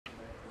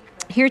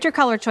Here's your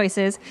color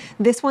choices.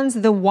 This one's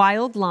the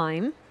wild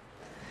lime.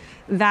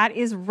 That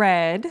is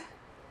red.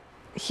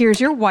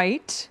 Here's your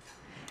white.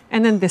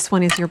 And then this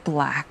one is your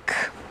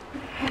black.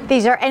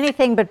 These are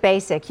anything but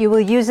basic. You will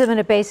use them in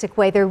a basic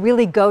way. They're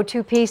really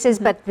go-to pieces,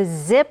 but the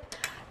zip,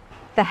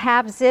 the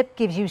half zip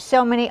gives you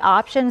so many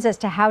options as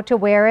to how to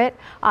wear it.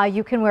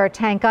 You can wear a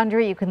tank under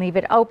it. You can leave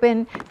it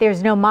open.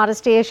 There's no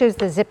modesty issues.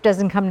 The zip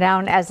doesn't come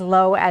down as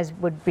low as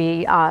would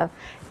be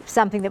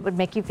something that would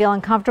make you feel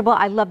uncomfortable.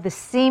 I love the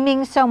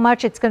seaming so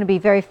much. It's going to be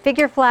very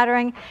figure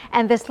flattering.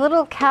 And this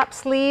little cap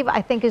sleeve,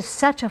 I think, is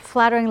such a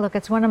flattering look.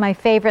 It's one of my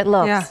favorite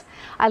looks. Yeah.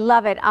 I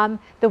love it.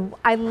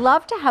 I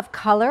love to have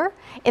color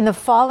in the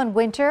fall and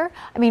winter.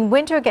 I mean,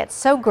 winter gets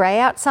so gray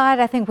outside.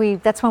 I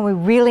think that's when we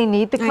really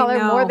need the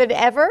color more than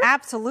ever.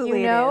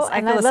 Absolutely, you know? it is.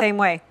 I feel the same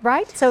way.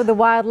 Right? So the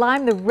wild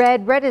lime, the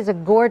red. Red is a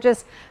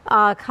gorgeous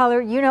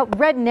color. You know,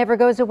 red never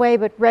goes away,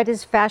 but red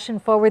is fashion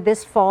forward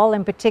this fall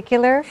in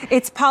particular.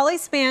 It's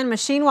polyspan,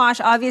 machine wash.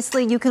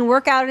 Obviously, you can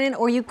work out in it,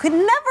 or you could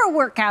never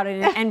work out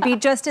in it and be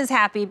just as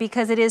happy,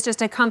 because it is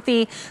just a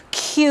comfy,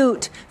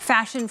 cute,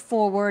 fashion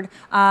forward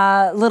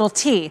little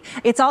tee.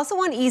 It's also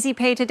on Easy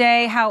Pay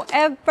today.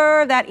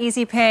 However, that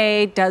Easy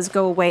Pay does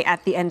go away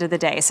at the end of the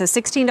day. So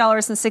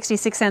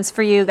 $16.66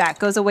 for you. That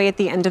goes away at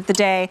the end of the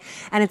day.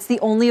 And it's the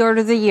only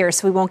order of the year,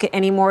 so we won't get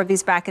any more of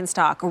these back in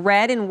stock.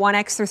 Red in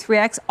 1X through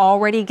 3X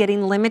already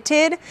getting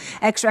limited.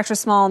 Extra, extra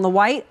small in the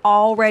white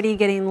already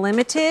getting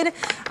limited.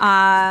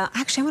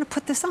 Actually, I'm going to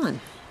put this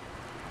on.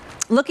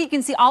 Look, you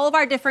can see all of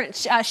our different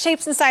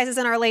shapes and sizes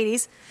in our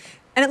ladies,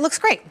 and it looks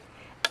great.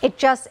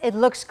 It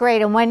looks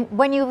great. And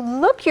when you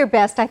look your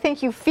best, I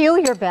think you feel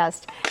your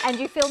best, and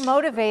you feel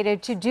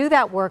motivated to do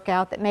that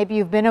workout that maybe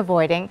you've been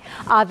avoiding.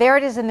 There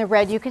it is in the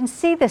red. You can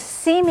see the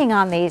seaming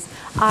on these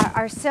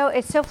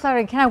it's so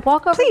flattering. Can I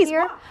walk over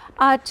here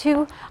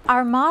to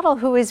our model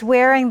who is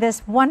wearing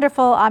this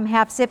wonderful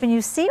half zip, and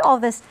you see all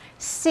this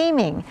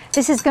seaming.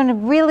 This is going to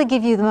really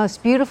give you the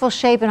most beautiful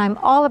shape, and I'm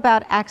all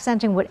about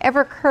accenting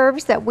whatever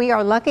curves that we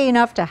are lucky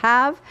enough to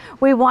have.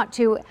 We want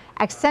to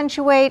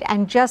accentuate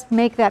and just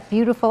make that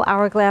beautiful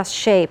hourglass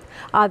shape.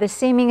 The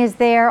seaming is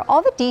there.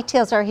 All the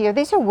details are here.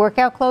 These are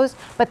workout clothes,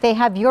 but they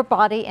have your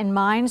body in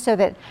mind so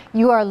that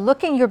you are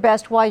looking your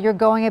best while you're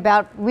going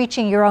about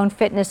reaching your own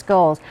fitness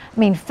goals. I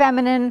mean,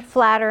 feminine,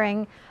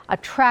 flattering,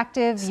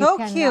 attractive. So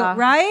cute,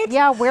 right?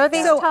 Yeah, wear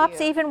these tops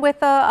even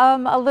with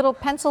a little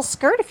pencil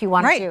skirt if you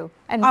want to.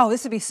 And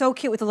this would be so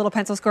cute with a little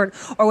pencil skirt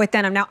or with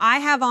denim. Now, I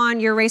have on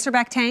your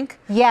racerback tank.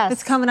 Yes.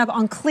 It's coming up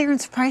on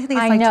clearance price. I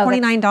think it's like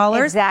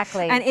 $29.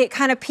 Exactly. And it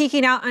kind of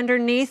peeking out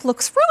underneath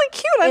looks really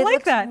cute. I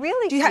like that.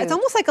 Really cute. It's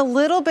almost like a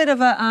little bit of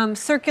a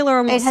circular,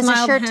 almost it has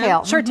a shirt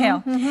tail. Shirt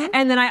tail.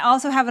 And then I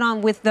also have it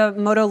on with the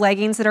Moto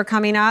leggings that are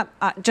coming up.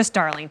 Just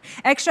darling.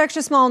 Extra,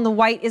 extra small, and the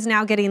white is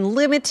now getting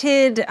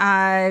limited.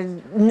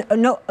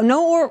 No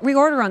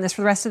reorder on this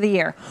for the rest of the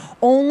year.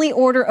 Only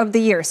order of the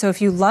year. So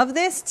if you love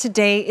this,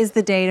 today is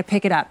the day to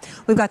pick it up.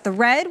 We've got the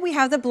red, we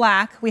have the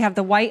black, we have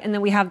the white, and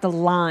then we have the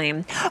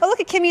lime. Oh, look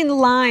at Kimmy in the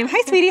lime.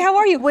 Hi, sweetie. How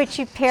are you? Which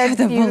you paired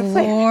the beautifully.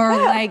 velour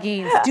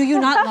leggings. Do you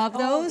not love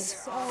those?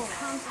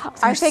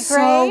 Aren't they great?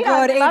 So good,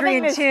 I'm Adrian,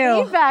 loving this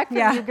too. feedback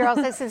from you girls.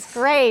 This is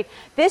great.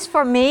 This,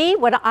 for me,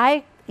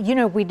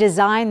 we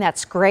design,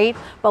 that's great,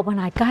 but when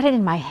I got it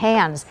in my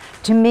hands,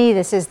 to me,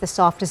 this is the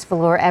softest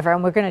velour ever,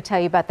 and we're going to tell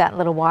you about that in a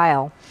little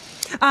while.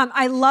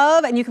 I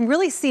love, and you can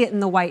really see it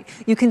in the white,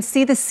 you can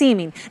see the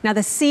seaming. Now,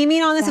 the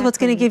seaming on this is what's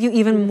going to give you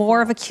even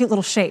more of a cute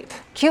little shape.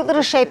 Cute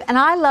little shape, and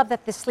I love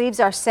that the sleeves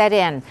are set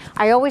in.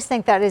 I always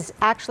think that is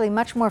actually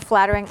much more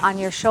flattering on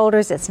your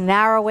shoulders. It's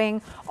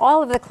narrowing.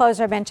 All of the clothes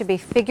are meant to be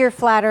figure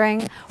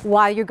flattering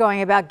while you're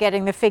going about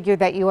getting the figure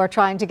that you are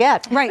trying to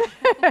get. Right.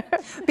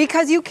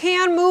 Because you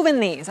can move in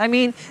these. I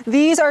mean,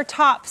 these are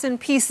tops and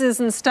pieces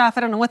and stuff.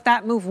 I don't know what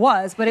that move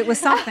was, but it was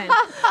something.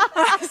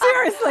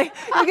 Seriously.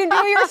 You can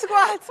do your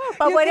squats.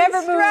 But you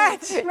whatever can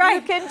stretch, moves, right.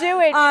 you can do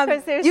it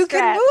because there's You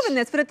stretch. can move in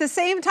this, but at the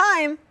same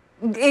time,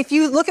 if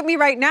you look at me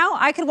right now,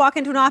 I could walk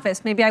into an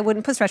office. Maybe I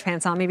wouldn't put stretch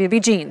pants on. Maybe it'd be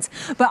jeans.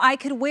 But I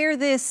could wear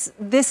this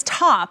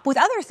top with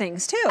other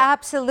things, too.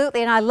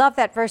 Absolutely, and I love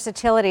that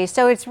versatility.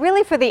 So it's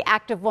really for the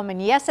active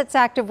woman. Yes, it's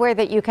activewear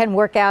that you can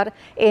work out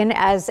in,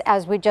 as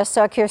we just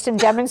saw Kirsten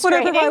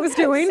demonstrating. Whatever I was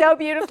doing. So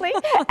beautifully.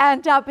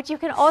 And but you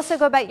can also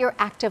go about your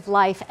active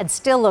life and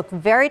still look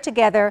very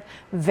together,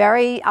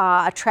 very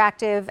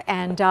attractive,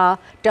 and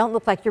don't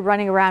look like you're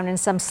running around in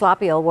some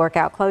sloppy old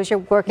workout clothes. You're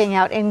working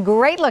out in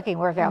great-looking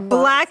workout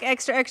clothes. Black,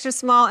 extra, extra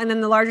small, and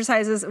then the larger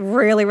sizes,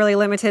 really, really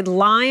limited.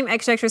 Lime,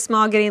 extra, extra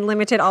small, getting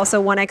limited,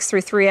 also 1X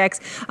through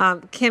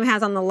 3X. Kim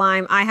has on the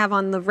lime, I have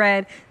on the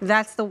red.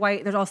 That's the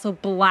white. There's also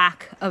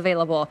black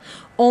available.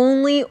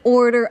 Only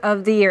order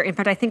of the year. In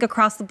fact, I think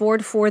across the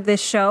board for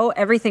this show,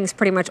 everything's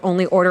pretty much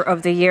only order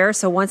of the year.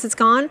 So once it's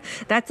gone,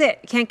 that's it.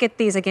 You can't get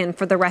these again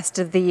for the rest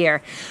of the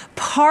year.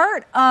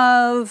 Part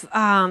of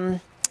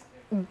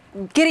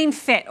getting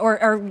fit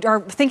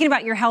or thinking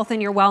about your health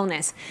and your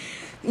wellness,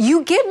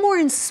 You get more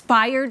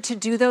inspired to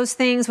do those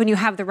things when you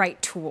have the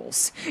right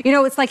tools. You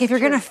know, it's like if you're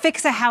going to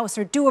fix a house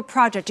or do a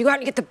project, you got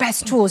to get the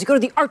best tools. You go to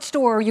the art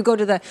store or you go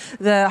to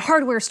the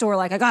hardware store,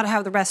 like, I got to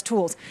have the best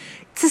tools.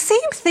 It's the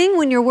same thing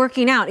when you're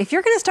working out. If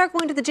you're going to start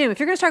going to the gym, if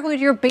you're going to start going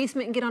to your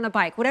basement and get on a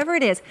bike, whatever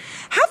it is,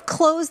 have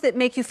clothes that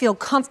make you feel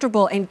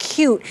comfortable and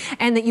cute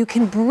and that you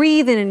can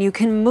breathe in and you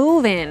can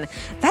move in.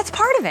 That's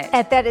part of it.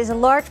 And that is a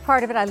large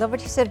part of it. I love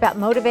what you said about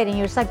motivating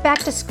you. It's like back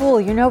to school.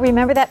 You know,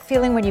 remember that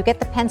feeling when you get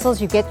the pencils,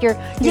 you get your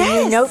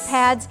new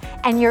notepads,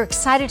 and you're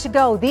excited to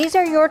go. These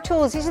are your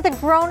tools. These are the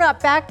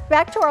grown-up,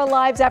 back to our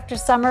lives after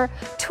summer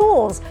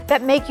tools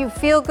that make you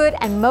feel good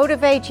and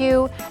motivate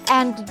you.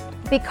 And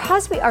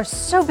because we are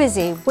so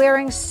busy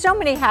wearing so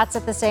many hats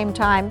at the same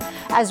time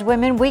as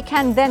women, we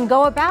can then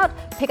go about,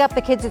 pick up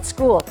the kids at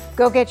school,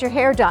 go get your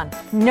hair done,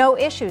 no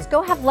issues.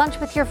 Go have lunch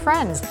with your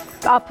friends,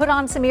 put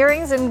on some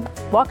earrings and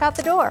walk out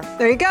the door.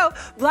 There you go.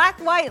 Black,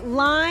 white,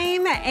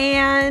 lime,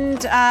 and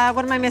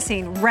what am I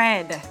missing?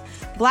 Red.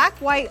 Black,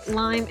 white,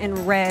 lime,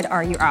 and red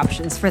are your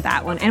options for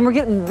that one. And we're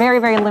getting very,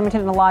 very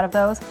limited in a lot of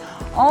those.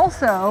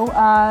 Also,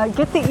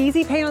 get the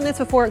easy paint on this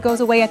before it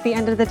goes away at the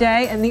end of the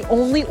day, and the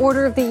only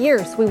order of the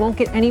year, so we won't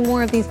get any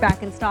more of these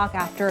back in stock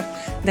after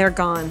they're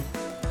gone.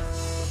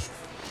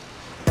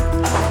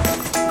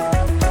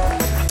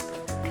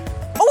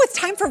 Oh, it's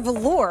time for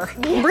velour.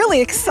 I'm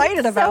really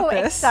excited about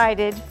this. So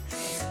excited.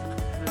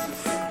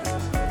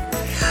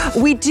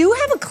 We do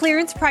have a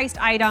clearance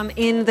priced item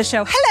in the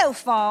show. Hello,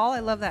 fall. I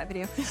love that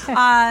video.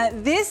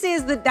 This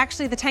is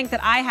actually the tank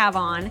that I have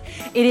on.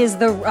 It is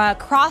the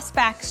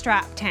crossback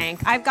strap tank.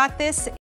 I've got this